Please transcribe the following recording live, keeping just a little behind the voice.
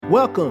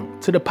Welcome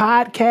to the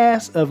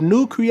podcast of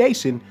New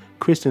Creation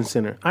Christian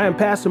Center. I am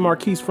Pastor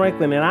Marquise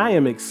Franklin, and I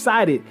am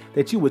excited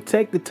that you would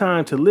take the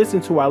time to listen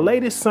to our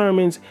latest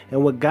sermons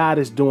and what God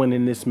is doing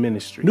in this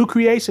ministry. New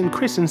Creation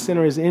Christian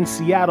Center is in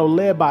Seattle,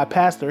 led by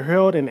Pastor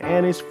Harold and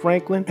Annis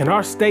Franklin, and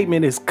our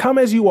statement is, come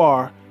as you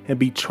are and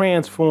be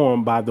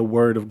transformed by the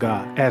word of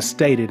God, as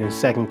stated in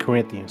 2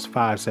 Corinthians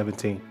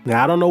 5:17.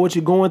 Now, I don't know what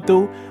you're going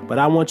through, but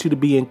I want you to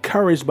be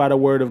encouraged by the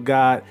word of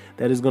God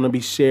that is going to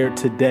be shared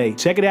today.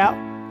 Check it out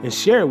and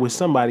share it with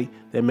somebody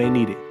that may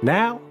need it.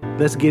 Now,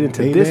 let's get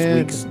into this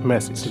week's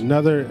message. It's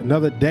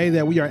another day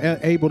that we are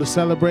able to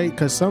celebrate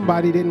because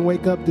somebody didn't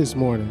wake up this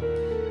morning.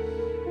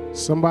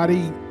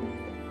 Somebody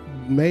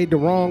made the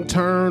wrong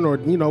turn, or,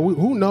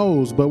 who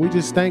knows, but we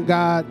just thank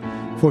God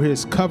for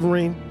his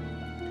covering.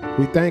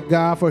 We thank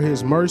God for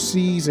his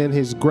mercies and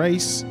his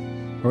grace,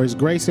 or his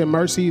grace and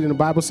mercy. And the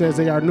Bible says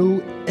they are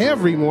new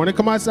every morning.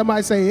 Come on,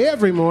 somebody say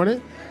every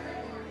morning.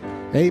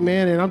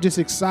 Amen. And I'm just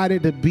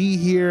excited to be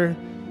here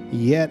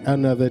yet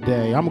another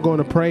day. I'm going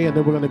to pray, and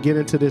then we're going to get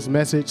into this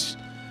message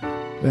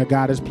that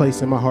God has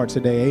placed in my heart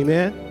today.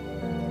 Amen.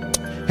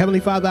 Heavenly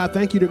Father, I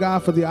thank you to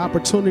God for the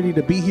opportunity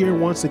to be here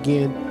once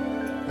again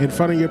in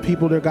front of your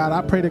people, dear God.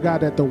 I pray to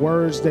God that the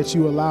words that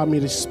you allow me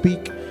to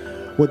speak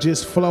would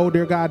just flow,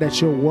 dear God,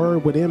 that your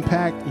word would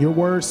impact. Your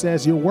word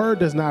says your word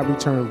does not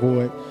return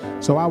void.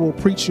 So I will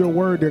preach your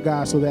word, dear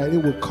God, so that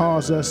it would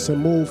cause us to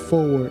move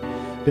forward.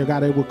 Dear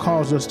God, it will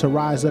cause us to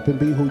rise up and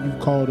be who you've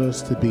called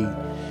us to be.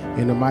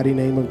 In the mighty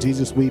name of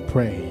Jesus, we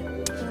pray.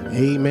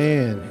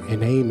 Amen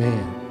and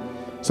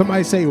amen.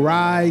 Somebody say,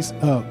 rise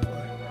up.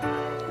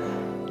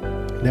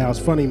 Now, it's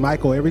funny,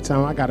 Michael, every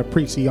time I got to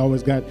preach, he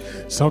always got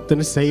something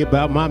to say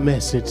about my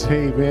message.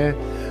 Amen.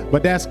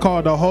 But that's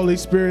called the Holy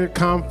Spirit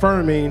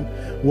confirming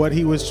what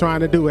he was trying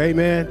to do.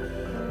 Amen.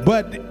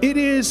 But it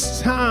is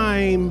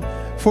time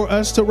for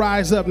us to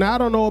rise up. Now, I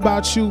don't know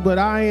about you, but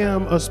I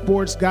am a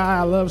sports guy.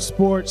 I love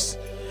sports.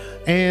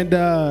 And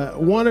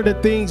one of the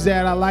things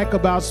that I like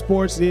about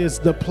sports is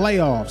the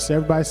playoffs.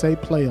 Everybody say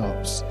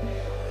playoffs.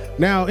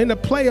 Now, in the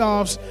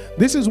playoffs,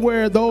 this is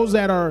where those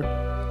that are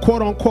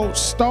quote unquote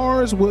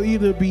stars will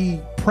either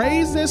be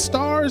praised as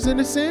stars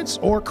in a sense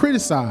or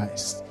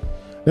criticized.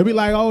 They'll be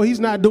like, oh, he's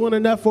not doing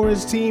enough for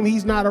his team.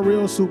 He's not a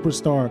real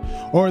superstar.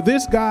 Or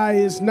this guy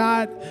is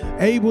not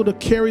able to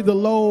carry the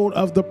load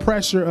of the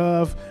pressure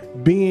of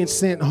being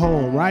sent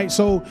home, right?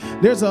 So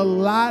there's a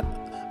lot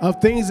of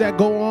things that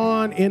go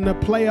on in the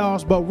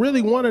playoffs, but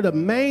really one of the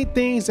main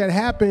things that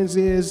happens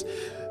is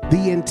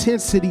the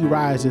intensity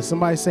rises.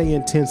 Somebody say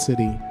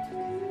intensity.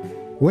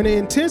 When the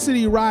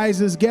intensity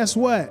rises, guess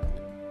what?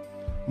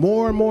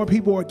 More and more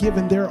people are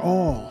giving their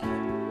all.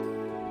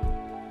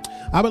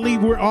 I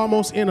believe we're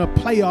almost in a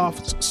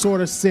playoff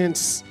sort of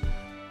sense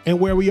in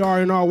where we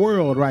are in our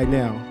world right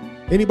now.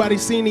 Anybody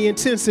seen the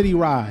intensity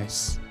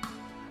rise?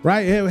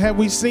 Right? Have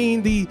we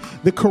seen the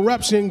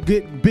corruption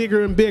get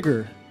bigger and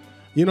bigger?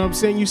 You know what I'm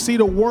saying? You see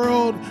the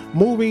world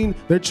moving.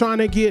 They're trying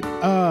to get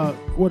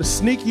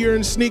sneakier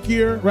and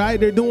sneakier, right?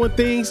 They're doing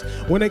things.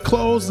 When they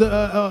close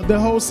the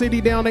whole city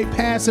down, they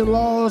passing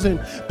laws and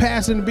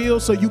passing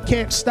bills so you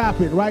can't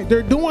stop it, right?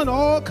 They're doing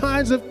all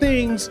kinds of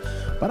things.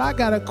 But I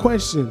got a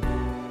question.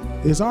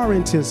 Is our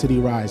intensity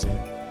rising?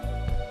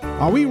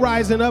 Are we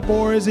rising up,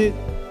 or is it,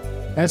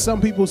 as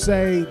some people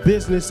say,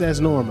 business as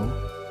normal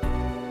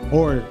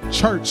or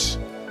church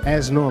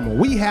as normal?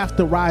 We have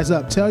to rise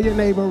up. Tell your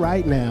neighbor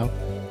right now,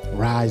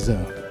 rise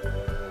up.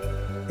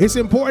 It's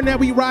important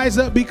that we rise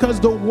up because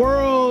the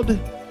world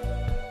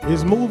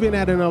is moving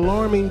at an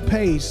alarming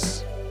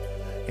pace.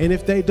 And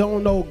if they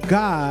don't know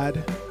God,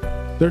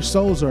 their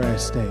souls are at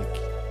stake.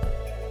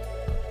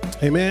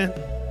 Amen.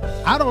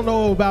 I don't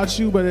know about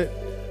you,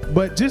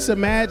 but just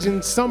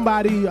imagine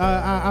somebody,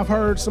 I've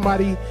heard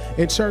somebody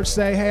in church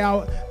say,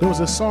 hey, there was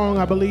a song,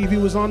 I believe he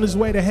was on his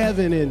way to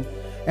heaven. And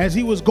as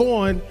he was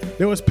going,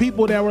 there was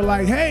people that were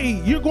like,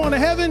 hey, you're going to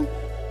heaven?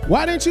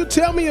 Why didn't you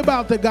tell me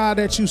about the God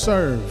that you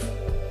serve?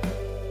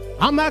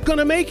 I'm not going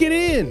to make it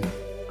in.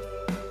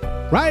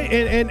 Right?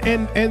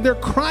 And they're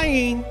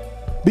crying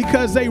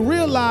because they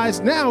realize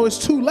now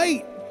it's too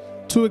late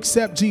to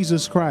accept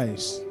Jesus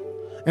Christ.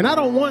 And I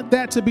don't want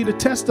that to be the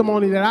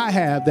testimony that I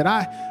have, that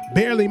I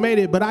barely made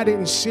it, but I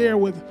didn't share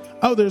with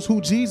others who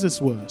Jesus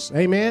was.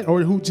 Amen?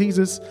 Or who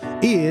Jesus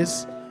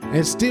is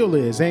and still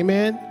is.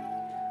 Amen?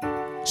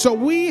 So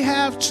we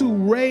have to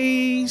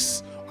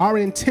raise our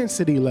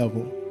intensity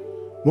level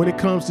when it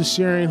comes to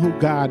sharing who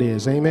God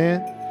is.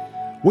 Amen.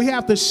 We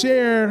have to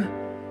share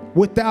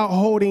without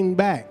holding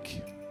back.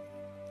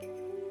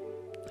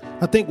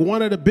 I think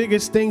one of the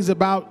biggest things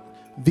about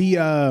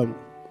the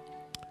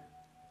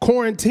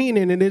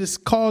quarantining, and it has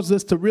caused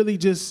us to really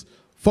just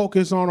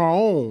focus on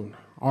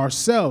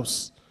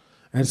ourselves.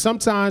 And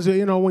sometimes,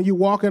 when you're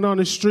walking on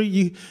the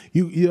street,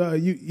 you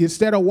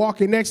instead of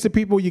walking next to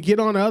people, you get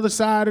on the other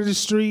side of the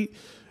street,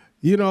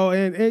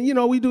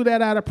 and we do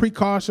that out of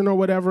precaution or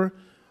whatever.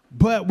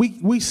 But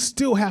we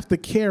still have to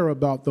care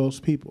about those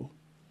people.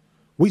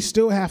 We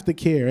still have to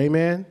care.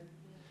 Amen.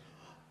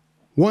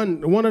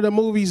 One of the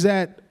movies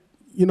that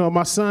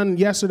my son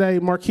yesterday,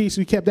 Marquise,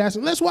 we kept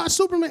asking, let's watch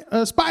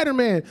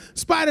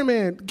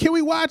Spider-Man. Can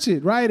we watch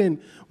it, right?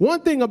 And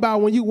one thing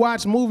about when you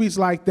watch movies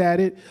like that,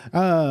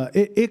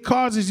 it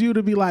causes you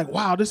to be like,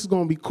 wow, this is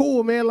going to be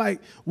cool, man.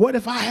 Like, what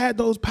if I had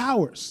those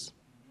powers,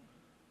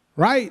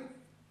 right?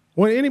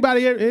 When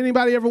anybody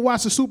ever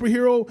watched a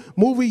superhero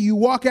movie, you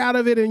walk out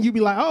of it and you be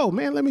like, oh,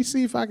 man, let me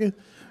see if I can.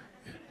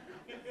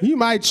 You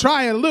might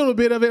try a little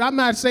bit of it. I'm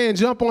not saying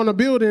jump on a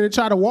building and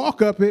try to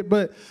walk up it,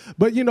 but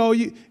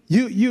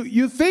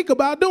you think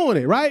about doing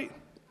it, right?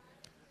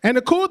 And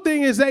the cool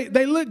thing is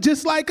they look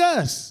just like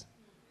us,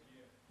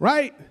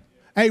 right?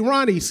 Hey,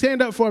 Ronnie,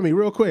 stand up for me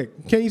real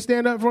quick. Can you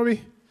stand up for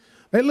me?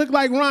 They look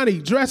like Ronnie,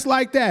 dressed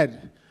like that.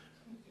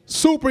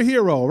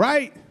 Superhero,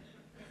 right?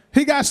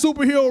 He got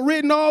superhero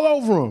written all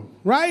over him,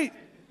 right?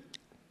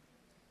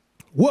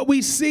 What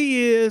we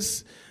see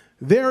is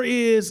there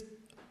is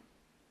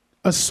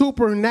a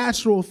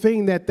supernatural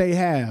thing that they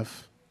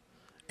have.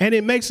 And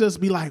it makes us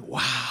be like,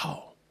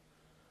 wow,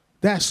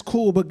 that's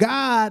cool. But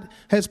God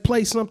has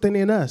placed something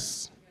in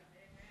us.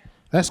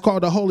 That's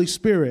called the Holy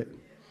Spirit.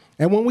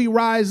 And when we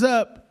rise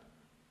up,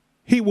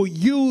 he will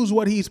use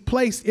what he's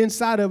placed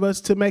inside of us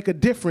to make a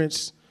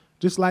difference,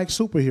 just like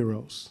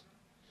superheroes.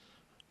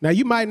 Now,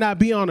 you might not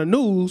be on the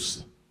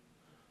news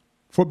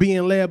for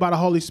being led by the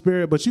Holy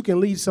Spirit, but you can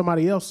lead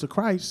somebody else to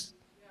Christ,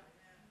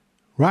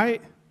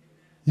 right?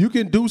 You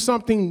can do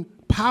something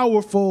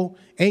powerful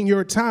in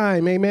your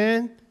time,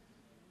 amen?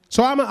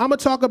 So I'm going to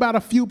talk about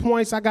a few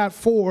points. I got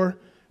 4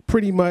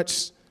 pretty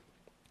much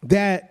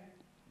that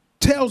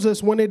tells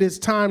us when it is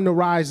time to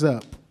rise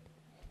up.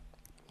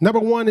 Number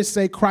 1 is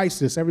say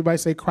crisis. Everybody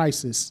say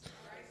crisis.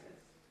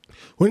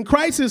 When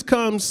crisis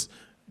comes,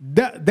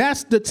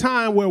 that's the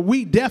time where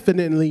we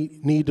definitely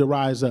need to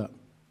rise up,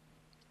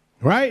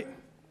 right?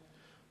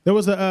 There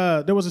was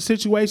a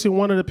situation.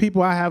 One of the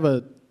people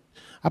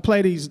I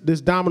play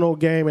this domino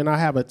game, and I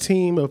have a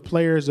team of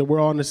players that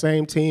we're on the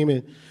same team,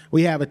 and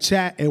we have a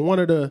chat. And one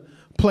of the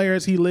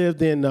players, he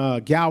lived in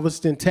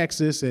Galveston,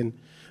 Texas, and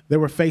they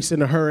were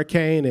facing a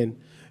hurricane. And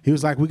he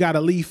was like, "We got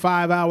to leave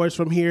 5 hours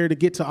from here to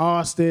get to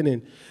Austin."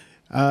 And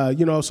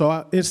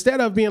so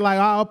instead of being like,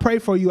 "I'll pray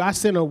for you," I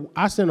sent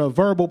a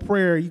verbal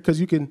prayer, because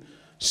you can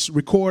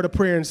record a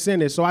prayer and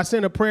send it. So I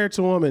sent a prayer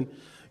to him, and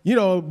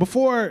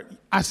before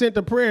I sent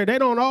the prayer, they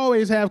don't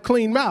always have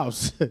clean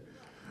mouths,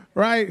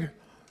 right?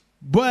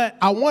 But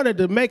I wanted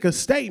to make a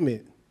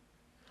statement.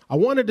 I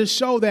wanted to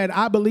show that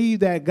I believe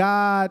that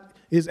God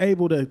is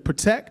able to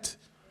protect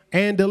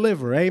and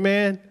deliver.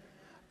 Amen.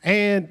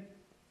 And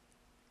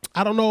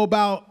I don't know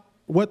about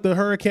what the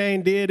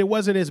hurricane did. It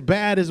wasn't as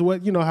bad as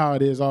what, how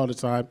it is all the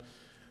time.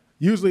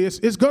 Usually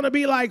it's going to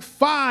be like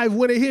 5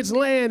 when it hits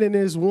land, and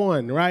it's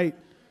 1, right?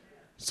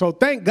 So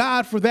thank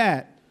God for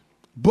that.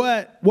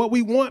 But what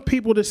we want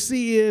people to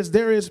see is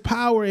there is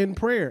power in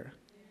prayer.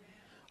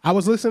 I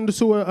was listening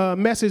to a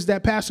message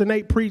that Pastor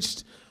Nate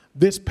preached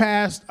this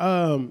past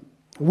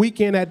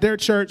weekend at their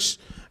church,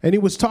 and he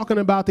was talking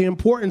about the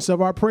importance of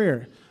our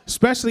prayer,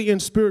 especially in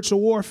spiritual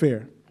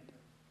warfare.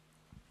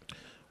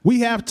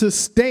 We have to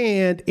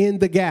stand in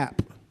the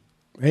gap.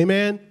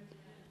 Amen.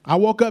 I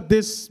woke up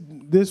this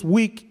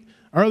week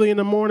early in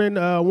the morning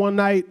one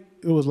night.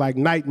 It was like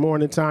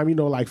morning time,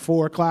 like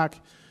 4 o'clock.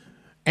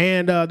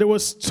 And there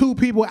was 2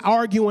 people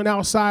arguing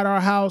outside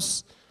our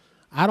house.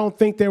 I don't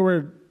think they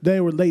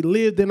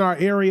lived in our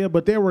area,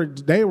 but they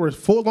were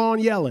full on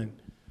yelling.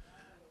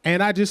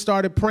 And I just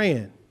started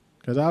praying,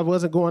 because I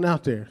wasn't going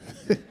out there.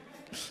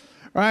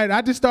 Right?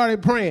 I just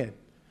started praying.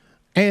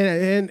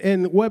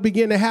 And what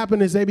began to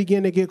happen is they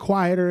began to get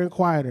quieter and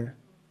quieter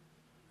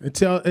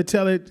until it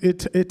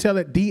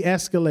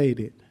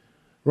de-escalated.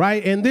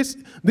 Right? And this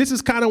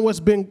is kind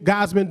of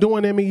God's been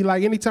doing in me.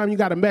 Like, anytime you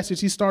got a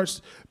message, he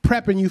starts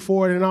prepping you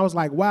for it. And I was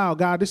like, wow,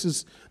 God, this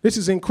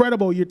is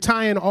incredible. You're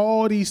tying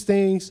all these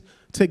things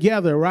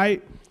together,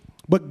 right?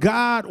 But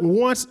God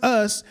wants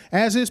us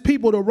as his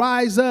people to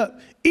rise up,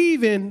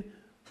 even,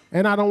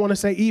 and I don't want to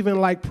say even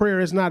like prayer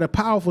is not a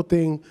powerful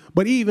thing,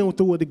 but even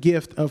through the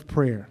gift of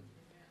prayer.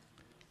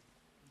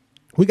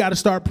 We got to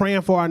start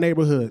praying for our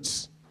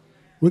neighborhoods.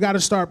 We got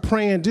to start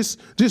praying, just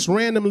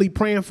randomly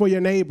praying for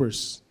your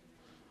neighbors.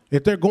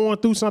 If they're going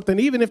through something,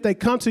 even if they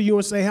come to you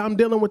and say, "Hey, I'm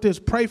dealing with this,"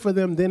 pray for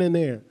them then and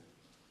there,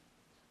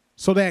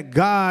 so that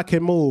God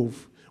can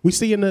move. We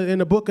see in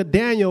the book of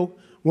Daniel,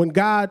 when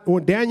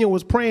Daniel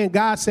was praying,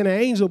 God sent an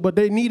angel, but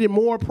they needed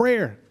more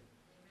prayer.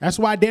 That's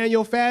why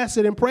Daniel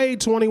fasted and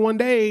prayed 21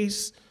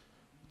 days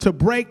to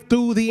break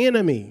through the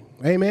enemy.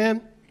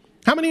 Amen.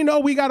 How many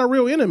know we got a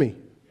real enemy?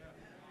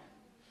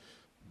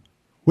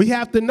 We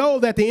have to know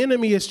that the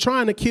enemy is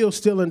trying to kill,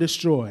 steal, and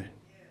destroy.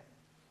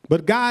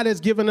 But God has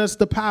given us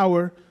the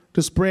power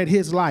to spread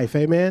his life.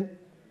 Amen.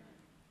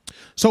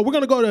 So we're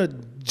going to go to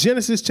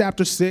Genesis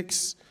chapter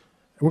 6.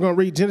 We're going to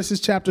read Genesis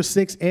chapter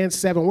 6 and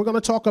 7. We're going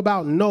to talk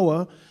about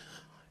Noah.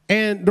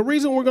 And the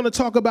reason we're going to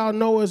talk about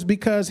Noah is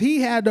because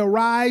he had to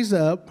rise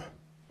up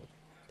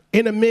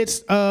in the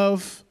midst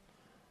of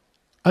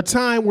a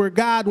time where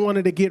God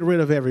wanted to get rid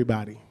of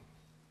everybody.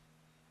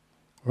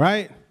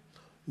 Right?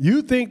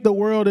 You think the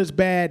world is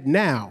bad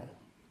now.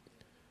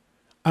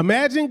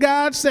 Imagine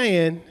God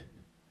saying,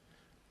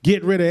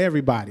 get rid of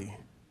everybody.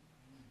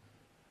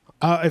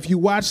 If you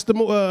watch the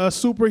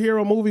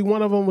superhero movie,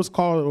 one of them was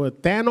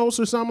called Thanos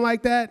or something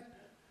like that,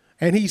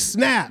 and he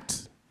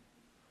snapped,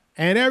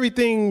 and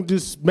everything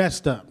just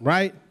messed up,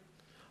 right?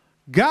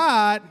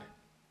 God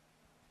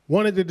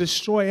wanted to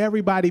destroy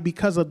everybody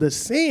because of the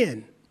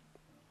sin.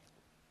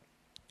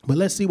 But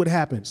let's see what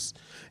happens.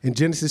 In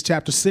Genesis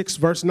chapter 6,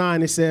 verse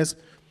 9, it says,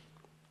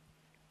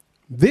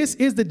 this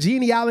is the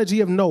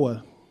genealogy of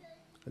Noah.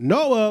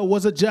 Noah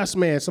was a just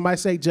man. Somebody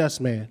say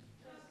just man.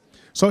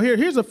 So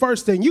here's the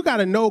first thing. You got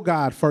to know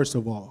God, first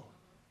of all.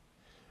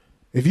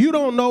 If you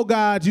don't know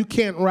God, you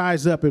can't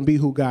rise up and be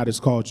who God has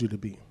called you to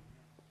be.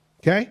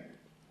 Okay?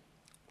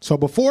 So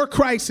before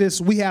crisis,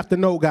 we have to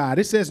know God.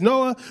 It says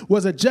Noah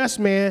was a just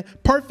man,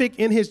 perfect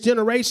in his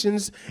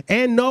generations,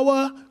 and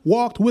Noah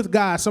walked with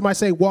God. Somebody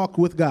say walked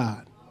with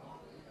God.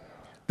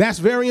 That's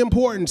very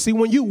important. See,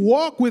 when you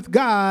walk with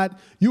God,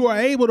 you are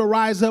able to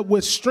rise up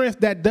with strength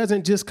that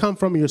doesn't just come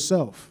from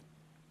yourself.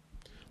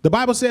 The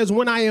Bible says,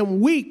 when I am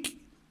weak,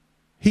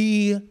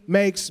 he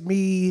makes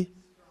me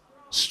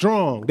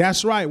strong.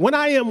 That's right. When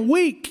I am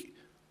weak,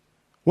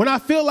 when I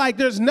feel like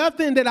there's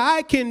nothing that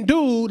I can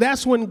do,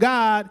 that's when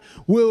God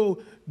will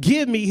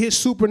give me his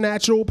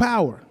supernatural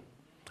power.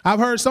 I've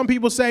heard some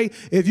people say,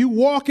 if you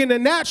walk in the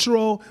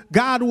natural,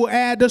 God will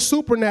add the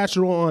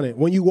supernatural on it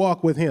when you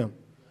walk with him.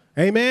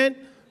 Amen.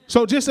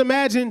 So just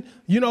imagine,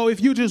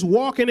 if you just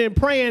walking and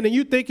praying and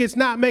you think it's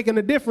not making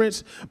a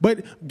difference,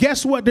 but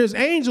guess what? There's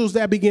angels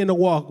that begin to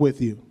walk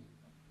with you.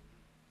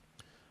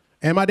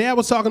 And my dad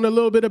was talking a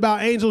little bit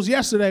about angels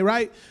yesterday,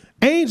 right?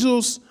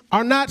 Angels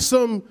are not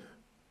some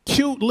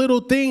cute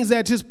little things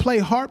that just play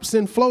harps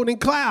and float in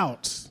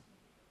clouds.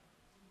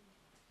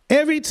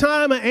 Every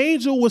time an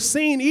angel was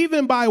seen,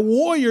 even by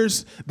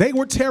warriors, they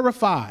were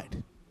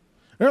terrified.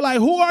 They're like,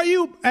 who are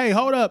you? Hey,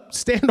 hold up,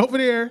 stand over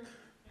there.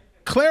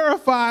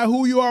 Clarify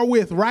who you are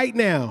with right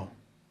now.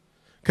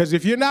 Because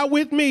if you're not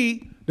with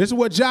me, this is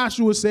what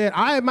Joshua said,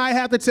 I might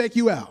have to take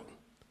you out.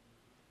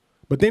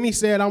 But then he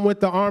said, I'm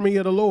with the army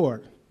of the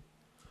Lord.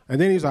 And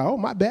then he's like, oh,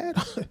 my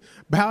bad.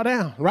 Bow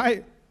down,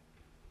 right?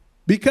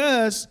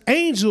 Because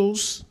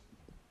angels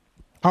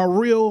are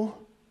real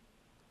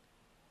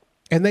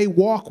and they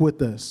walk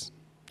with us.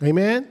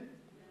 Amen?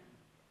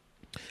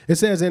 It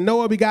says, and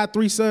Noah begot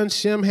 3 sons,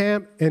 Shem,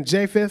 Ham, and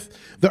Japheth.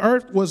 The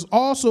earth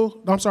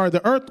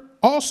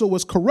also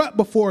was corrupt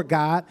before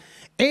God,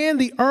 and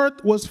the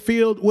earth was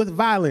filled with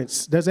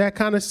violence. Does that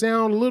kind of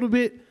sound a little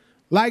bit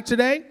like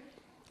today?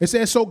 It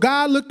says, so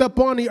God looked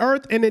upon the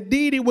earth, and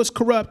indeed it was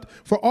corrupt,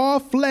 for all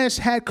flesh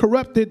had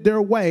corrupted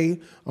their way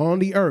on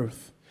the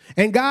earth.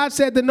 And God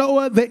said to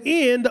Noah, the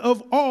end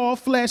of all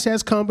flesh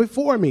has come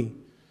before me.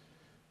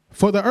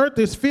 For the earth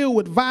is filled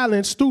with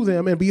violence through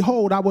them, and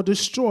behold, I will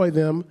destroy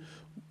them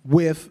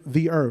with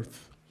the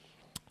earth.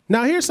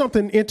 Now, here's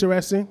something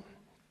interesting.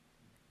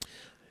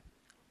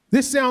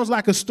 This sounds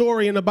like a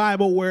story in the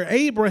Bible where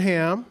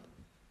Abraham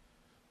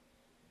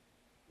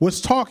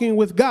was talking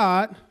with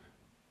God,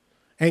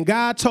 and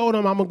God told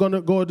him, I'm going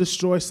to go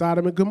destroy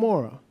Sodom and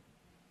Gomorrah.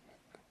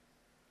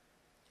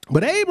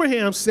 But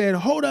Abraham said,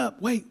 hold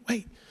up, wait.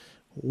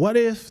 What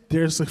if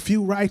there's a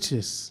few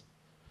righteous?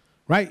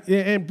 Right?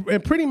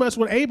 And pretty much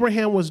what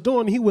Abraham was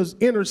doing, he was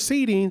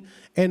interceding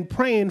and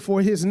praying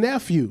for his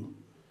nephew.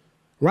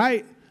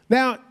 Right?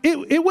 Now,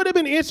 it would have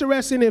been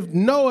interesting if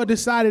Noah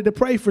decided to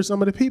pray for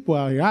some of the people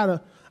out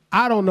here.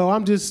 I don't know.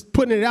 I'm just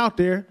putting it out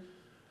there.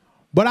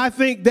 But I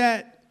think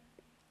that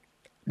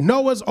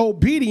Noah's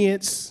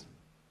obedience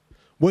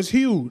was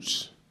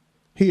huge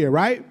here,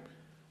 right?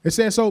 It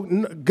says, so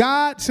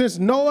God, since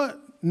Noah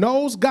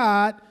knows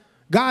God,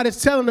 God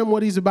is telling him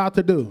what he's about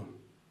to do.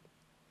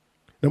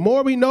 The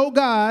more we know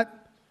God,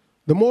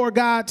 the more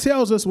God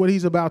tells us what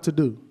he's about to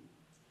do.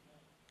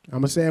 I'm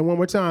going to say it one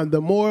more time.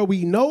 The more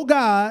we know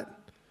God,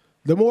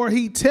 the more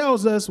he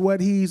tells us what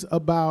he's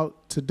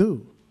about to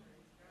do.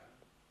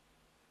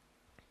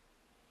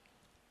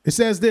 It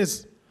says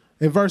this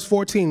in verse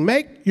 14,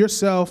 make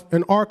yourself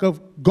an ark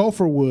of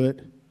gopher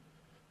wood.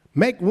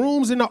 Make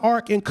rooms in the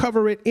ark and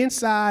cover it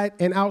inside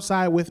and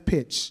outside with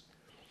pitch.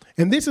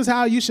 And this is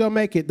how you shall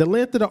make it. The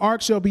length of the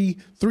ark shall be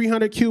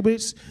 300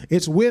 cubits,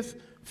 its width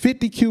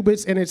 50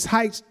 cubits, and its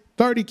height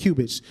 30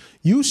 cubits.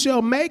 You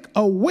shall make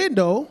a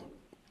window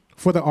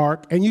for the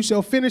ark, and you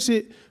shall finish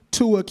it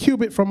to a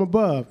cubit from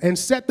above, and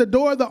set the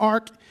door of the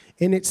ark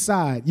in its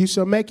side. You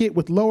shall make it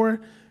with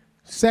lower,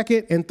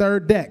 second, and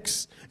third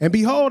decks. And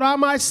behold, I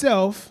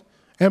myself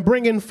am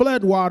bringing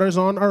flood waters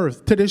on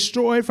earth to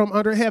destroy from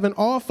under heaven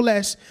all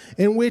flesh,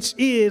 in which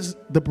is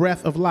the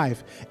breath of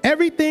life.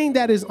 Everything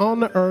that is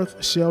on the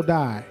earth shall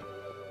die.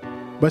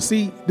 But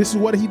see, this is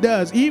what he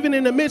does. Even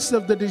in the midst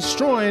of the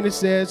destroying, it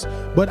says,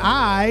 but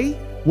I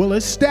will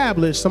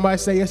establish. Somebody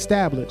say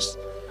establish.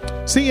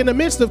 See, in the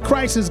midst of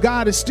crisis,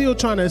 God is still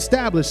trying to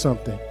establish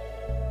something.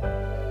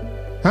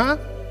 Huh?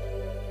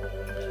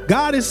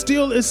 God is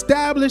still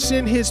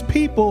establishing his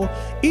people,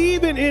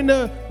 even in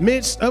the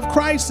midst of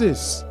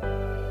crisis.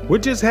 We're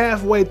just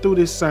halfway through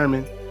this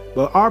sermon,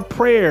 but our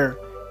prayer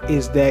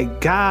is that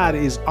God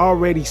is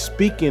already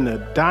speaking a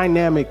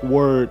dynamic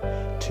word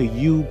to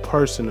you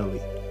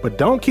personally. But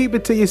don't keep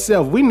it to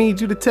yourself. We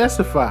need you to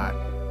testify.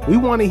 We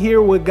want to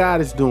hear what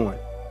God is doing.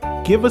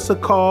 Give us a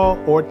call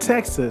or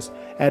text us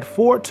at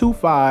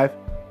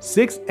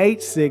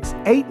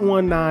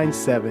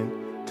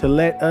 425-686-8197 to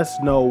let us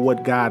know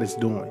what God is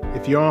doing.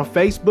 If you're on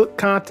Facebook,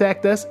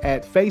 contact us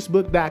at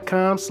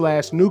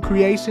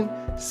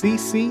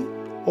facebook.com/newcreationcc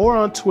or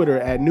on Twitter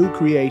at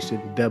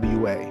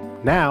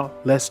newcreationwa. Now,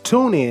 let's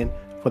tune in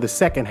for the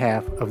second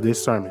half of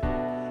this sermon.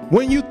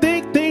 When you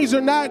think things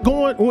are not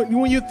going,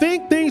 when you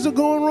think things are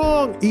going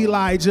wrong,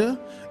 Elijah,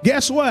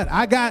 guess what?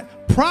 I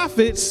got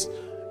prophets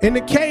in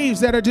the caves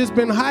that have just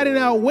been hiding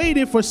out,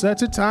 waiting for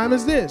such a time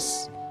as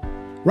this,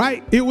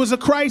 right? It was a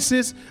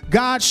crisis.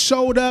 God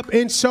showed up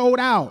and showed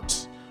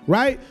out,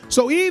 right?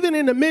 So even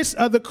in the midst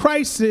of the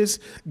crisis,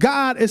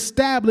 God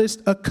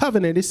established a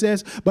covenant. It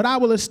says, but I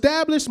will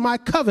establish my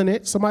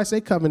covenant, somebody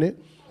say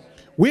covenant,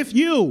 with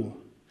you.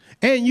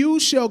 And you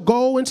shall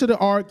go into the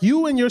ark,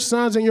 you and your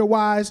sons and your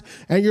wives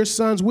and your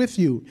sons with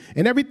you.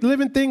 And every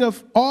living thing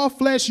of all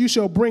flesh you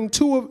shall bring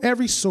 2 of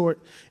every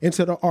sort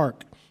into the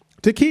ark.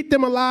 To keep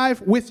them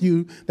alive with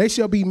you, they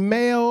shall be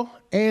male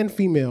and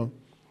female.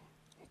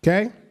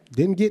 Okay?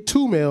 Didn't get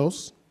 2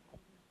 males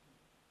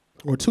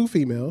or 2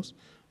 females,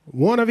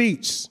 1 of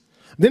each.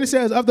 Then it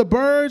says, of the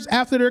birds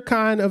after their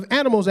kind, of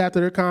animals after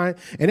their kind,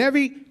 and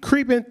every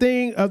creeping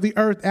thing of the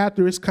earth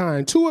after its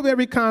kind. 2 of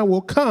every kind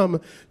will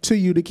come to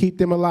you to keep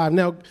them alive.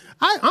 Now,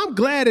 I'm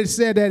glad it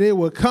said that it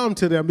will come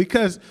to them,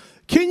 because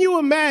can you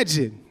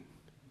imagine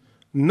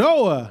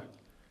Noah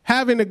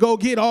having to go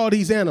get all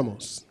these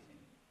animals?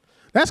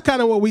 That's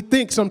kind of what we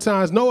think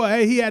sometimes. Noah,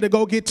 hey, he had to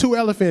go get 2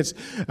 elephants.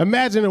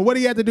 Imagine what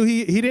he had to do.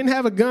 He didn't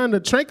have a gun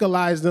to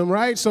tranquilize them,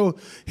 right? So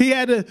he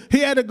had to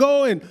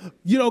go and,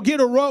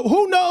 get a rope.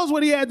 Who knows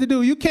what he had to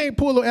do? You can't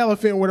pull an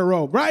elephant with a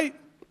rope, right?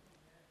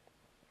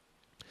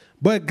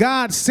 But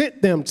God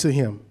sent them to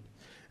him.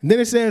 And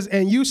then it says,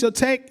 and you shall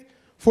take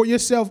for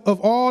yourself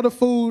of all the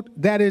food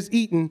that is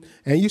eaten,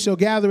 and you shall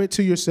gather it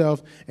to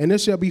yourself, and there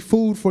shall be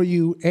food for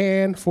you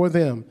and for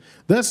them.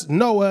 Thus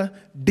Noah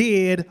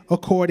did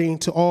according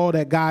to all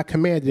that God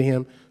commanded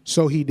him,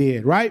 so he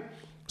did, right?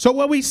 So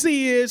what we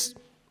see is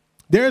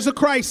there's a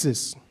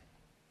crisis.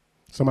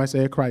 Somebody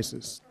say a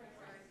crisis.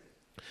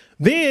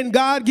 Then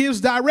God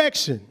gives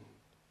direction.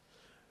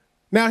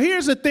 Now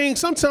here's the thing,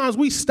 sometimes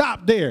we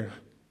stop there,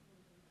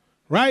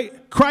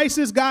 right?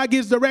 Crisis, God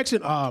gives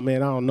direction. Oh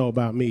man, I don't know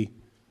about me.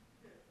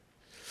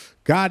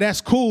 God, that's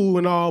cool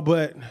and all,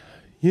 but,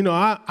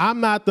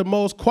 I'm not the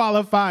most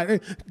qualified.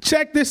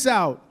 Check this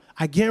out.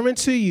 I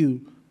guarantee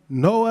you,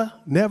 Noah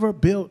never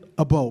built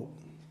a boat.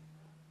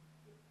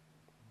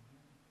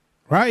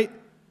 Right?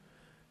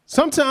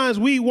 Sometimes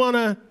we want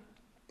to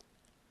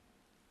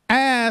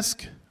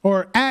ask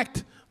or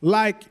act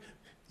like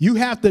you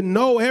have to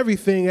know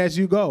everything as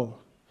you go.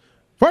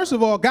 First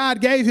of all,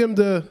 God gave him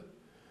the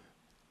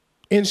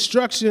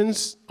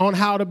instructions on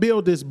how to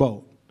build this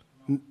boat,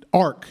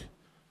 ark.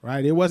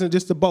 Right? It wasn't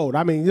just a boat.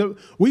 I mean,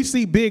 we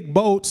see big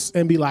boats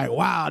and be like,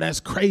 wow, that's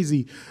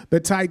crazy. The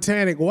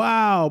Titanic,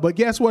 wow. But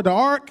guess what? The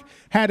ark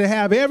had to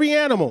have every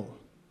animal,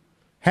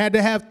 had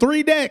to have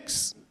 3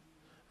 decks,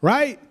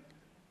 right?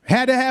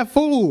 Had to have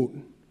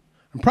food,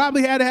 and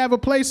probably had to have a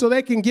place so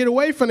they can get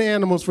away from the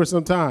animals for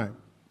some time,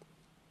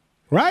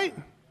 right?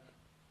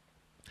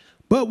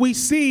 But we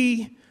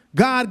see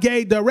God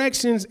gave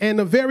directions, and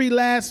the very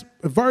last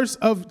verse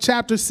of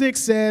chapter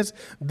 6 says,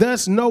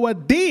 thus Noah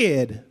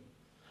did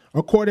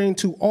according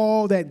to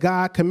all that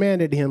God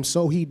commanded him,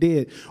 so he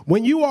did.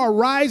 When you are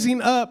rising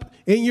up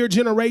in your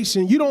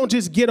generation, you don't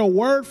just get a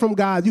word from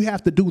God, you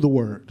have to do the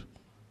word.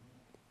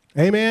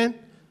 Amen?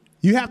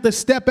 You have to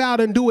step out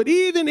and do it,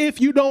 even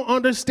if you don't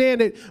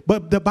understand it.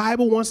 But the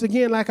Bible, once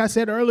again, like I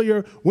said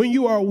earlier, when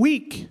you are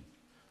weak,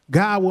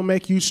 God will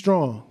make you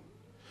strong.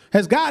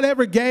 Has God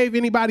ever gave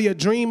anybody a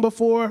dream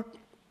before?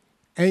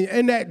 And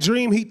in that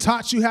dream, he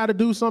taught you how to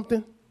do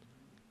something?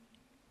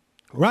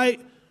 Right?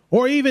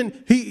 Or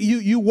even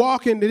you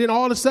walk in, and then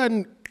all of a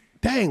sudden,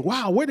 dang,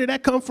 wow, where did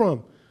that come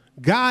from?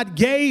 God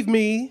gave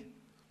me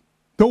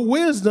the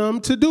wisdom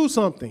to do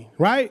something,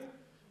 right?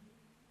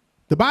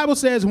 The Bible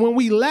says when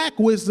we lack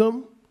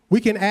wisdom,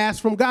 we can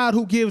ask from God,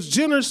 who gives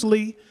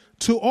generously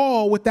to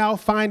all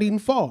without finding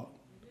fault.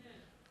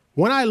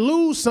 When I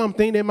lose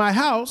something in my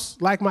house,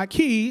 like my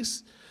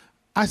keys,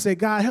 I say,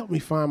 God, help me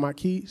find my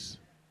keys.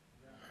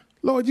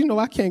 Lord,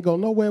 I can't go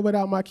nowhere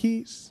without my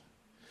keys.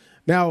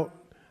 Now,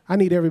 I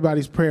need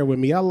everybody's prayer with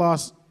me.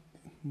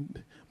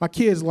 My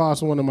kids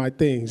lost one of my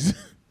things.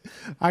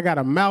 I got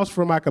a mouse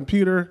for my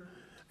computer,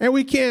 and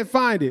we can't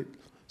find it.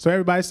 So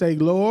everybody say,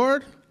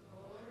 Lord,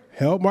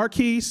 help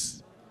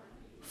Marquise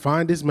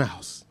find his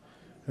mouse.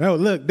 Oh,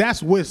 look,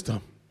 that's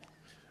wisdom.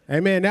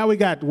 Amen. Now we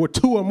got 2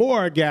 or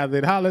more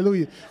gathered.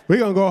 Hallelujah. We're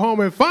going to go home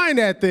and find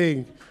that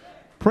thing.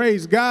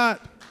 Praise God.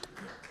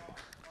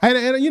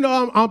 And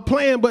I'm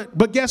playing,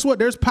 but guess what?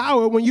 There's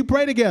power when you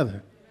pray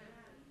together.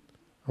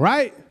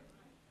 Right?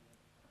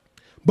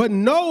 But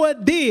Noah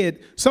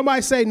did.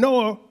 Somebody say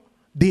Noah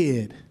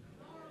did.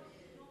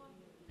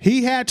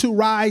 He had to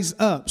rise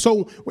up.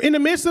 So in the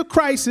midst of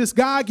crisis,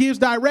 God gives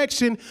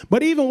direction.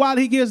 But even while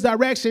he gives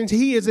directions,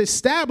 he is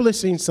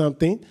establishing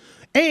something.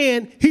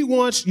 And he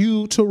wants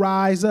you to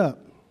rise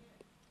up.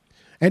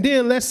 And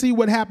then let's see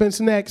what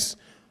happens next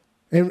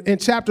in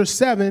chapter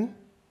 7.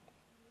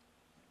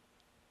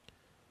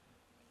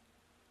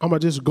 I'm going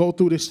to just go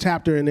through this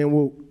chapter and then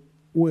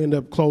we'll end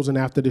up closing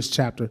after this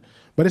chapter.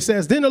 But it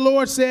says, then the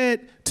Lord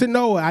said to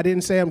Noah, I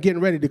didn't say I'm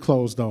getting ready to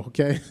close though,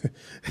 okay?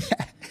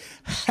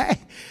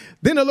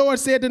 Then the Lord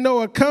said to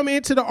Noah, come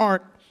into the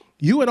ark,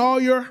 you and all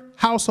your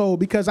household,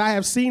 because I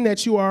have seen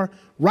that you are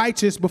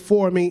righteous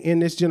before me in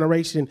this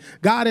generation.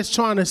 God is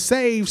trying to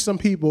save some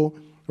people,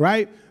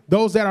 right?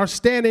 Those that are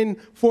standing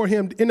for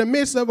him. In the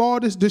midst of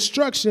all this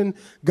destruction,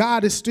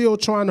 God is still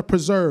trying to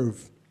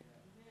preserve.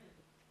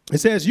 It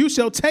says, you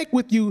shall take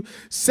with you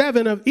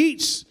 7 of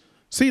each.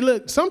 See,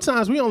 look,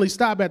 sometimes we only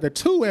stop at the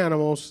 2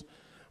 animals,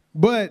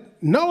 but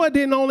Noah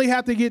didn't only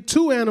have to get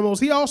 2 animals.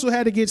 He also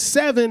had to get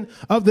 7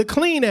 of the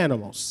clean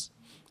animals.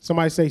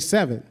 Somebody say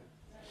 7.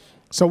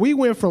 So we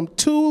went from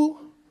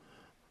 2,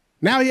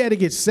 now he had to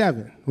get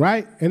 7,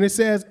 right? And it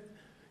says,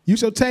 you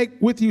shall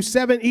take with you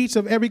 7 each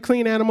of every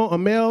clean animal, a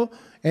male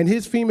and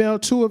his female,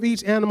 2 of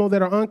each animal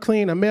that are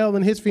unclean, a male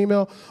and his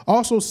female.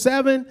 Also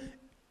 7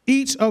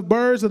 each of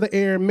birds of the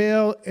air,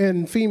 male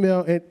and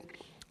female, and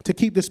to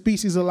keep the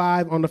species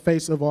alive on the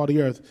face of all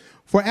the earth.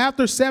 For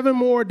after 7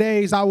 more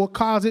days, I will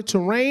cause it to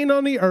rain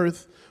on the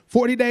earth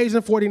 40 days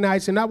and 40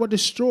 nights, and I will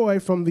destroy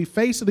from the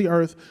face of the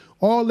earth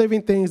all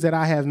living things that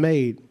I have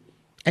made.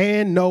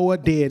 And Noah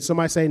did.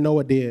 Somebody say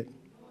Noah did.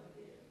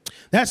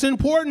 That's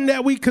important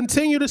that we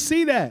continue to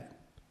see that.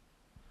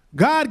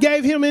 God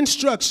gave him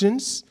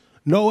instructions.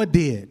 Noah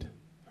did.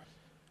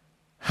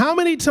 How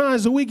many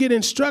times do we get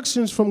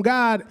instructions from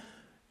God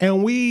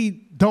and we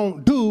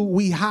don't do,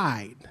 we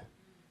hide?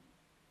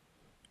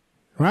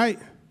 Right?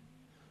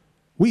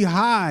 We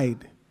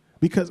hide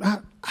because I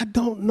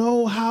don't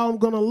know how I'm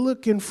going to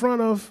look in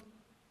front of,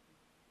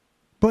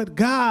 but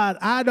God,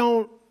 I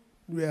don't,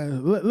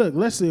 look,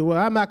 let's see. Well,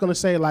 I'm not going to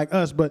say it like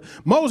us, but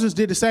Moses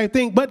did the same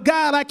thing. But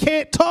God, I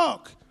can't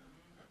talk.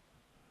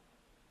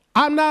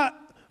 I'm not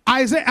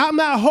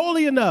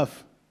holy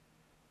enough.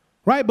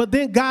 Right? But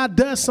then God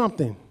does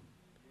something.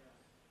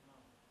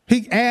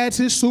 He adds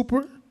his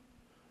super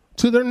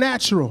to their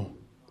natural.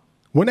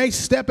 When they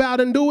step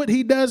out and do it,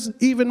 he does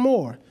even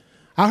more.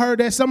 I heard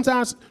that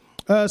sometimes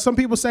some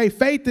people say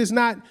faith is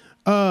not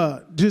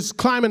just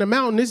climbing a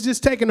mountain. It's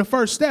just taking the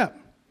first step.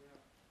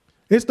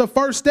 It's the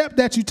first step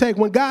that you take.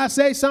 When God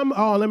says something,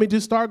 oh, let me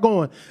just start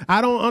going.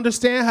 I don't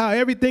understand how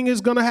everything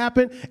is going to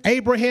happen.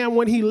 Abraham,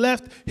 when he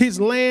left his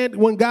land,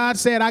 when God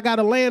said, I got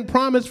a land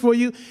promise for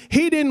you,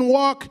 he didn't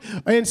walk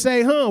and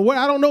say,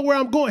 I don't know where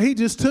I'm going. He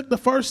just took the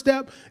first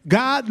step.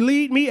 God,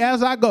 lead me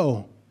as I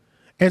go.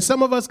 And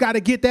some of us got to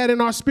get that in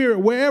our spirit.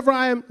 Whatever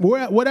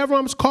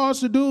I'm called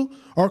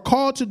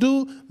to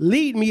do,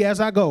 lead me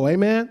as I go.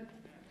 Amen.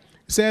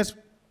 It says,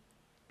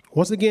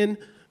 once again,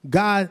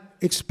 God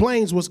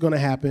explains what's going to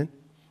happen.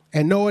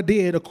 And Noah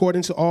did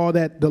according to all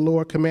that the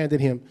Lord commanded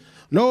him.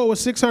 Noah was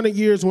 600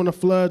 years when the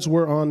floods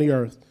were on the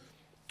earth.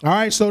 All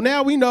right, so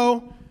now we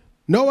know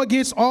Noah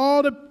gets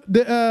all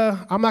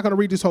I'm not going to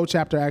read this whole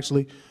chapter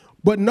actually,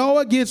 but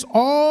Noah gets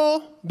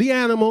all the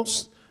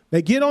animals.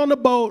 They get on the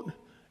boat,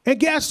 and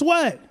guess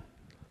what?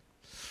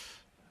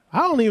 I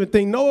don't even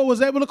think Noah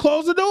was able to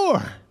close the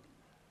door.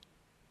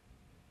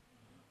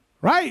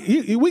 Right?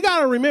 We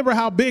got to remember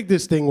how big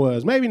this thing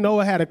was. Maybe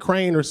Noah had a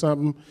crane or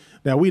something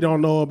that we don't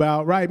know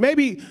about, right?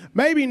 Maybe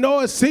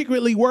Noah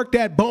secretly worked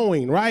at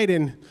Boeing, right?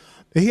 And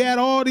he had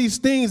all these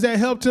things that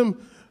helped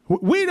him.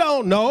 We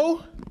don't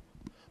know.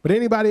 But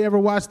anybody ever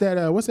watched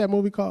that, what's that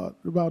movie called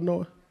about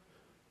Noah?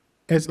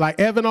 It's like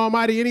Evan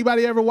Almighty.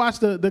 Anybody ever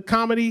watched the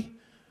comedy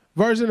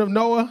version of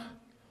Noah?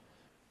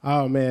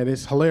 Oh, man,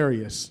 it's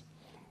hilarious.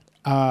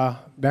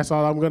 That's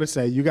all I'm going to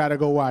say. You got to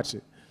go watch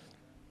it.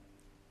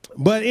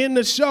 But in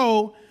the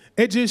show,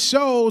 it just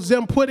shows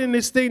them putting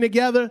this thing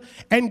together.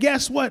 And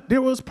guess what?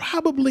 There was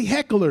probably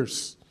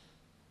hecklers.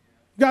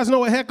 You guys know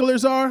what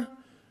hecklers are?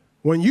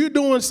 When you're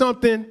doing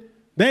something,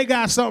 they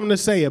got something to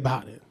say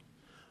about it.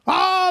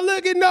 Oh,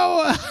 look at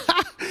Noah.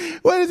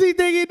 What does he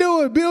think he's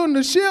doing? Building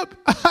a ship?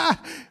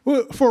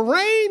 For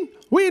rain?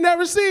 We ain't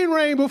never seen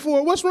rain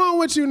before. What's wrong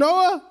with you,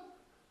 Noah?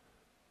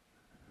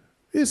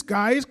 This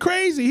guy is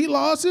crazy. He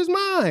lost his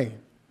mind.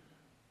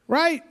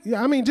 Right?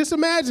 I mean, just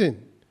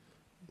imagine.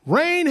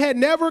 Rain had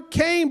never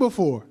came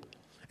before.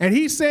 And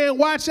he's saying,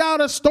 watch out,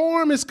 a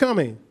storm is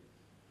coming.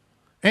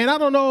 And I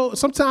don't know,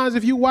 sometimes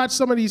if you watch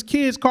some of these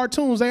kids'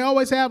 cartoons, they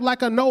always have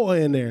like a Noah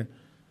in there.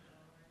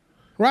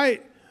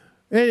 Right?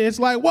 And it's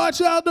like, watch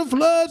out, the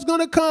flood's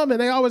going to come.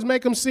 And they always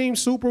make them seem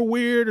super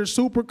weird or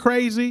super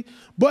crazy.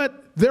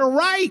 But they're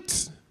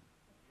right.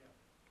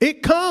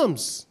 It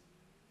comes.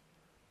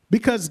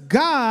 Because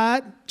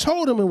God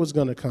told him it was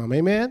going to come.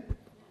 Amen?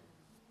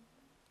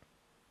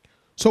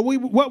 So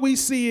what we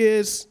see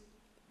is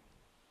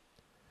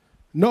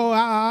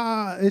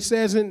Noah, it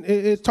says,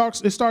 it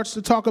starts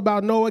to talk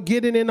about Noah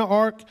getting in the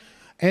ark.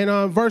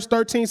 And verse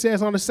 13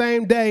 says, on the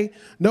same day,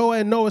 Noah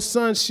and Noah's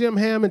sons, Shem,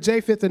 Ham, and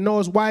Japheth, and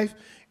Noah's wife,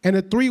 and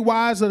the 3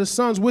 wives of the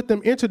sons with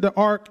them entered the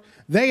ark,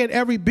 they and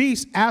every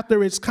beast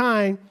after its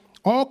kind,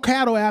 all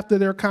cattle after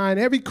their kind,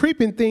 every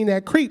creeping thing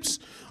that creeps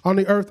on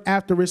the earth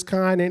after its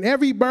kind, and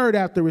every bird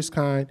after its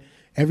kind,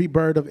 every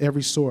bird of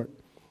every sort.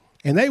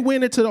 And they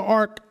went into the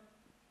ark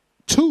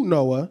to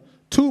Noah,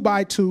 2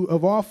 by 2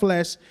 of all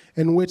flesh,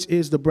 in which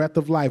is the breath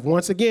of life.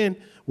 Once again,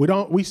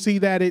 we see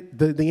that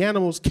the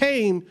animals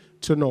came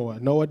to Noah.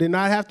 Noah did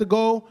not have to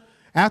go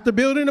after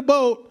building the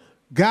boat.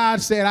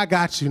 God said, I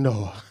got you,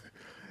 Noah.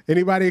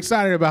 Anybody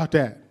excited about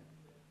that?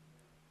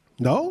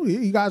 No?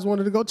 You guys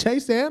wanted to go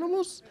chase the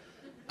animals?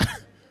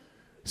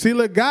 See,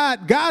 look,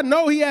 God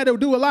know he had to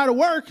do a lot of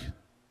work.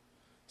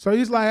 So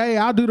he's like, hey,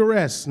 I'll do the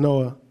rest,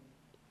 Noah.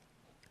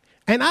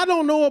 And I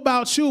don't know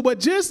about you, but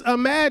just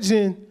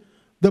imagine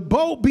the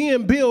boat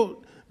being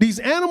built, these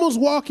animals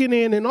walking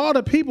in, and all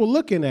the people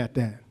looking at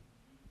that.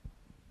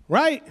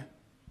 Right?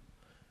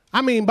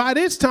 I mean, by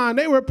this time,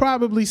 they were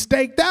probably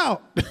staked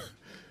out.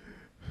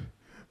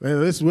 Man,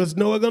 what's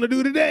Noah going to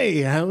do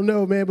today? I don't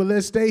know, man, but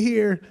let's stay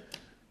here.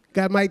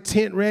 Got my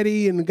tent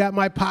ready and got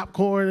my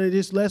popcorn and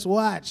just let's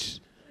watch.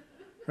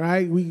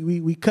 Right?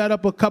 We cut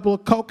up a couple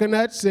of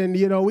coconuts and,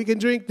 we can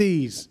drink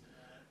these.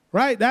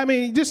 Right? I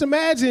mean, just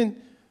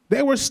imagine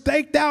they were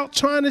staked out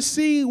trying to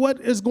see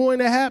what is going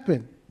to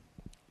happen.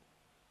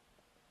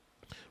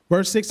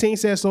 Verse 16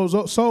 says,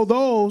 so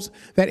those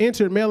that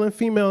entered, male and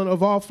female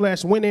of all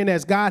flesh, went in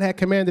as God had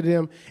commanded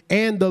them,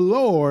 and the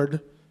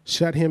Lord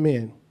shut him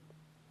in.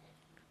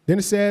 Then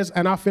it says,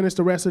 and I'll finish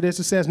the rest of this.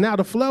 It says, now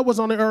the flood was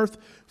on the earth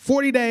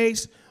 40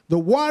 days. The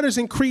waters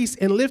increased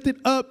and lifted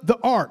up the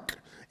ark,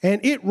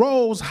 and it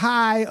rose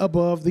high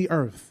above the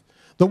earth.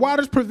 The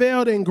waters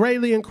prevailed and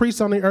greatly increased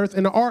on the earth,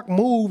 and the ark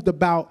moved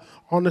about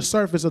on the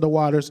surface of the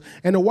waters.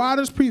 And the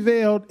waters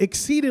prevailed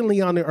exceedingly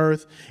on the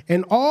earth,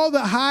 and all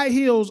the high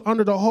hills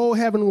under the whole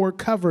heaven were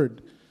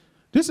covered.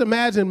 Just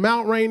imagine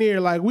Mount Rainier,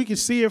 like we could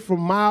see it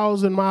from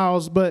miles and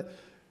miles, but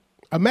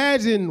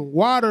imagine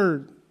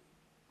water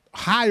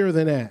higher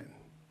than that.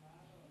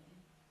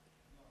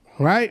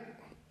 Right?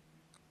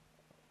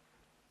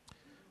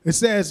 It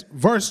says,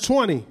 verse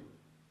 20,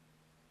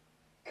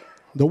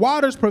 the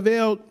waters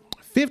prevailed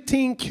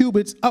 15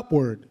 cubits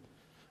upward.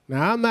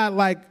 Now,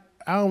 I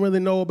don't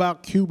really know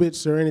about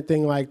cubits or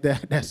anything like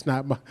that.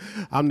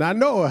 I'm not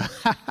Noah.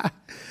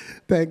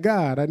 Thank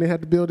God. I didn't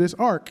have to build this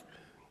ark.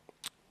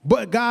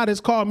 But God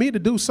has called me to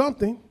do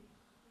something.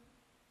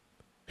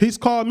 He's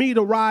called me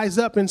to rise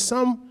up in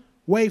some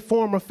way,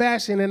 form, or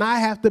fashion, and I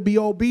have to be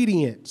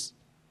obedient.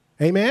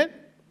 Amen?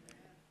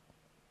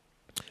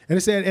 And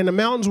it said, and the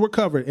mountains were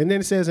covered. And then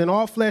it says, and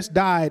all flesh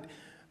died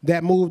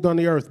that moved on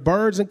the earth,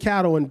 birds and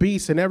cattle and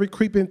beasts and every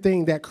creeping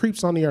thing that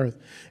creeps on the earth,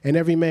 and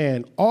every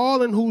man,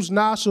 all in whose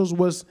nostrils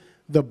was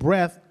the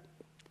breath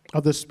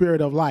of the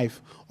spirit of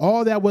life.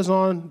 All that was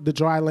on the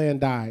dry land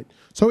died.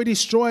 So he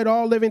destroyed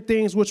all living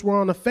things which were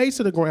on the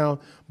face of the ground,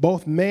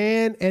 both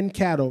man and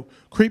cattle,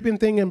 creeping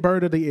thing and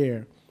bird of the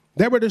air.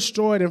 They were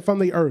destroyed from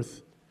the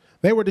earth.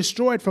 They were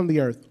destroyed from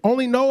the earth.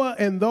 Only Noah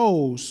and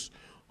those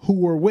who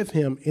were with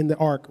him in the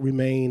ark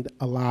remained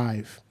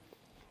alive.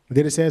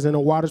 Then it says, and the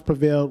waters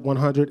prevailed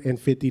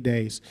 150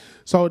 days.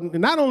 So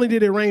not only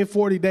did it rain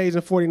 40 days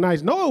and 40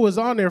 nights, Noah was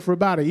on there for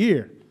about a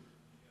year.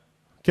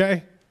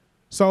 Okay?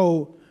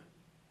 So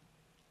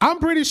I'm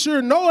pretty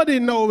sure Noah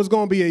didn't know it was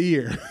going to be a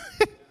year.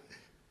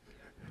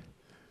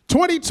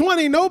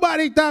 2020,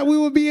 nobody thought we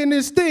would be in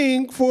this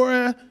thing for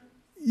a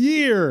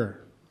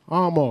year,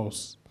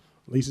 almost.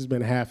 At least it's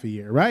been half a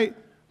year, right?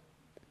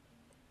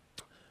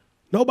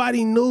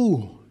 Nobody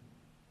knew.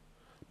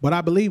 But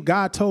I believe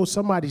God told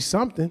somebody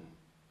something.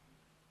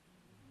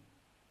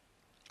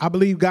 I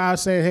believe God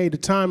said, hey, the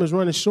time is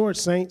running short,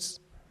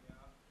 saints.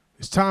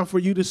 It's time for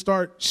you to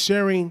start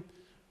sharing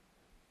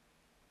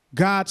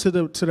God to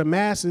the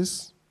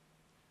masses.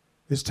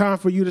 It's time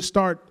for you to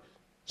start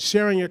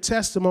sharing your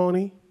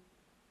testimony.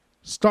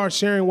 Start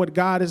sharing what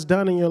God has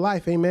done in your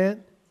life.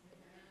 Amen.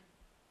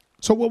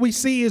 So what we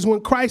see is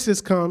when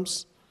crisis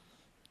comes,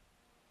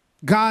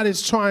 God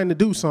is trying to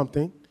do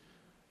something.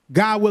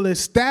 God will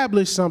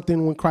establish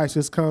something when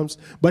crisis comes,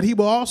 but he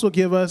will also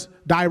give us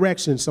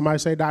direction. Somebody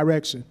say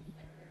direction.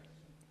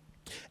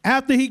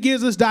 After he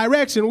gives us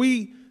direction,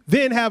 we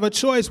then have a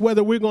choice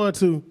whether we're going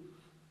to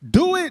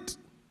do it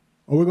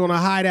or we're going to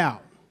hide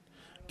out.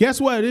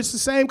 Guess what? It's the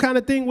same kind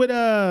of thing with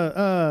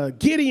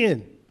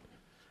Gideon.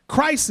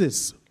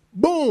 Crisis.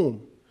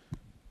 Boom.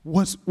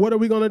 What are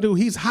we going to do?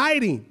 He's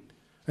hiding.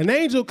 An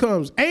angel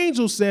comes.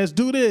 Angel says,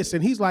 do this.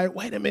 And he's like,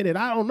 wait a minute,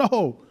 I don't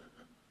know.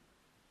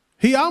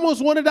 He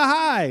almost wanted to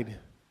hide,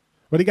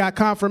 but he got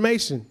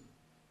confirmation.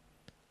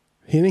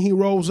 And then he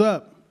rose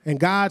up. And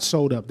God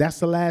showed up. That's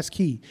the last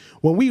key.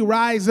 When we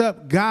rise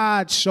up,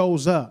 God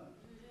shows up.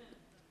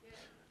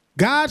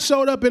 God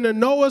showed up in the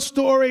Noah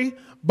story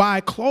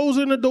by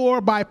closing the door,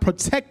 by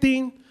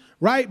protecting,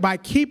 right? By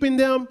keeping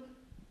them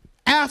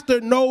after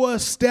Noah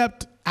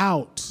stepped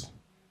out.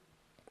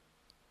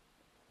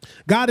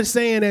 God is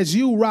saying, as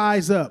you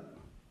rise up,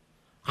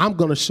 I'm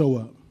going to show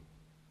up.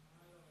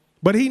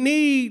 But he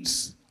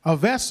needs a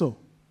vessel,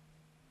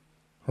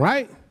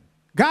 right?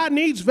 God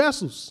needs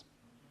vessels.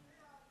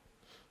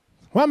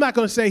 Well, I'm not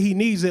going to say he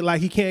needs it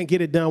like he can't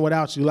get it done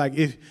without you. Like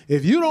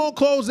if you don't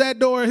close that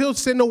door, he'll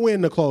send the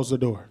wind to close the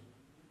door,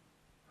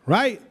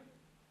 right?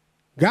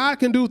 God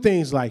can do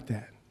things like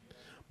that.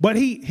 But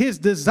his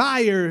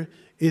desire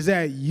is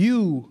that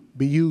you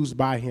be used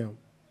by him.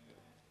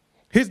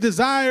 His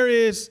desire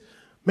is,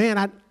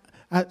 man,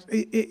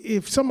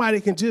 if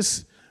somebody can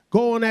just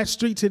go on that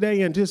street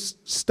today and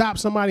just stop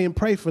somebody and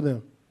pray for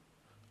them,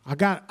 I'm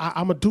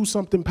going to do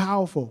something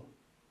powerful.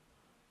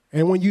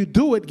 And when you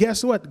do it,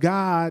 guess what?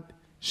 God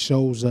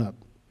shows up.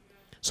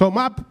 So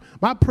my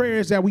prayer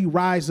is that we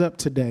rise up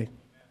today.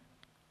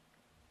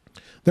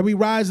 That we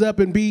rise up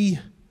and be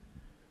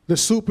the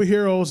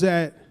superheroes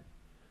that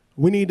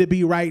we need to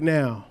be right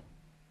now.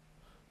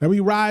 That we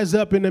rise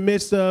up in the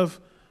midst of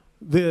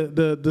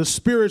the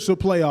spiritual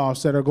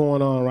playoffs that are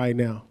going on right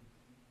now.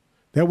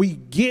 That we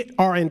get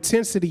our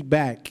intensity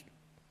back.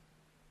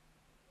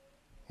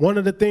 One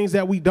of the things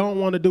that we don't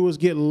want to do is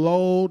get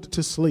lulled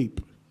to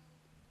sleep.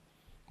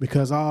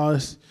 Because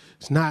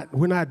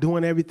we're not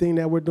doing everything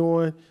that we're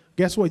doing.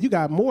 Guess what? You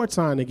got more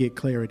time to get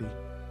clarity.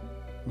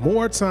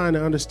 More time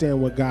to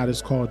understand what God has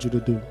called you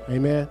to do.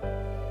 Amen.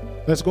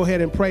 Let's go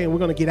ahead and pray, and we're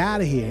going to get out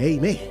of here.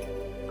 Amen.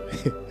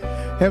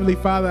 Heavenly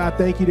Father, I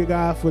thank you to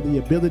God for the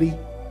ability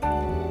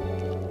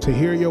to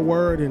hear your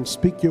word and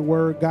speak your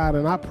word, God.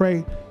 And I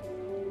pray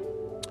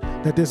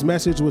that this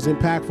message was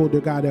impactful,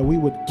 dear God, that we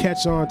would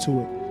catch on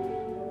to it,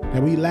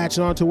 that we latch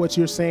on to what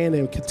you're saying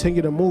and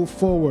continue to move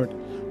forward,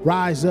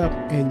 rise up,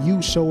 and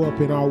you show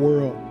up in our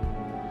world.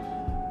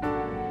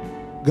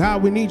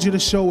 God, we need you to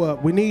show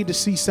up. We need to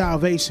see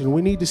salvation.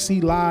 We need to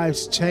see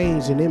lives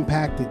changed and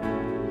impacted.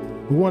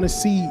 We want to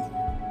see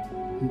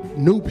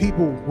new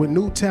people with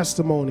new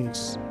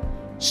testimonies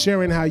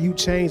sharing how you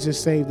changed and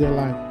saved their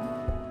life.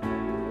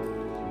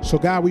 So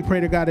God, we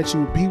pray to God that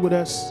you would be with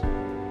us,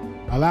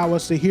 allow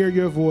us to hear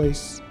your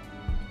voice,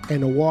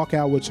 and to walk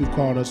out what you've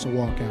called us to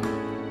walk out.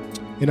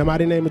 In the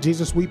mighty name of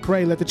Jesus, we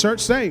pray. Let the church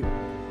say,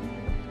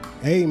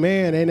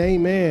 amen and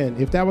amen.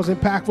 If that was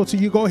impactful to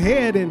you, go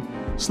ahead and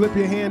slip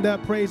your hand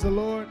up. Praise the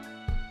Lord.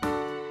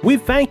 We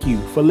thank you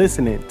for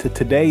listening to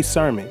today's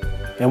sermon,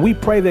 and we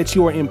pray that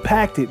you are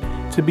impacted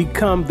to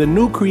become the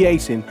new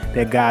creation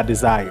that God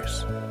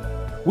desires.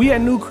 We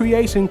at New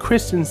Creation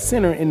Christian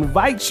Center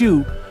invite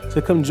you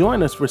to come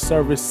join us for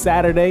service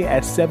Saturday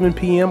at 7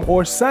 p.m.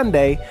 or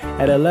Sunday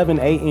at 11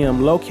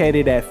 a.m.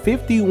 located at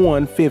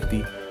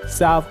 5150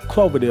 South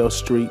Cloverdale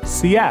Street,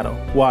 Seattle,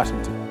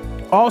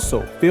 Washington.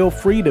 Also, feel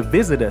free to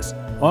visit us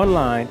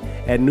online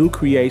at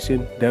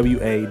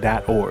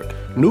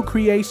newcreationwa.org. New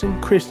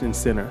Creation Christian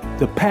Center,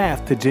 the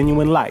path to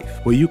genuine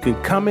life, where you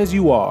can come as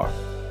you are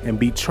and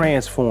be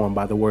transformed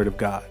by the Word of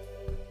God.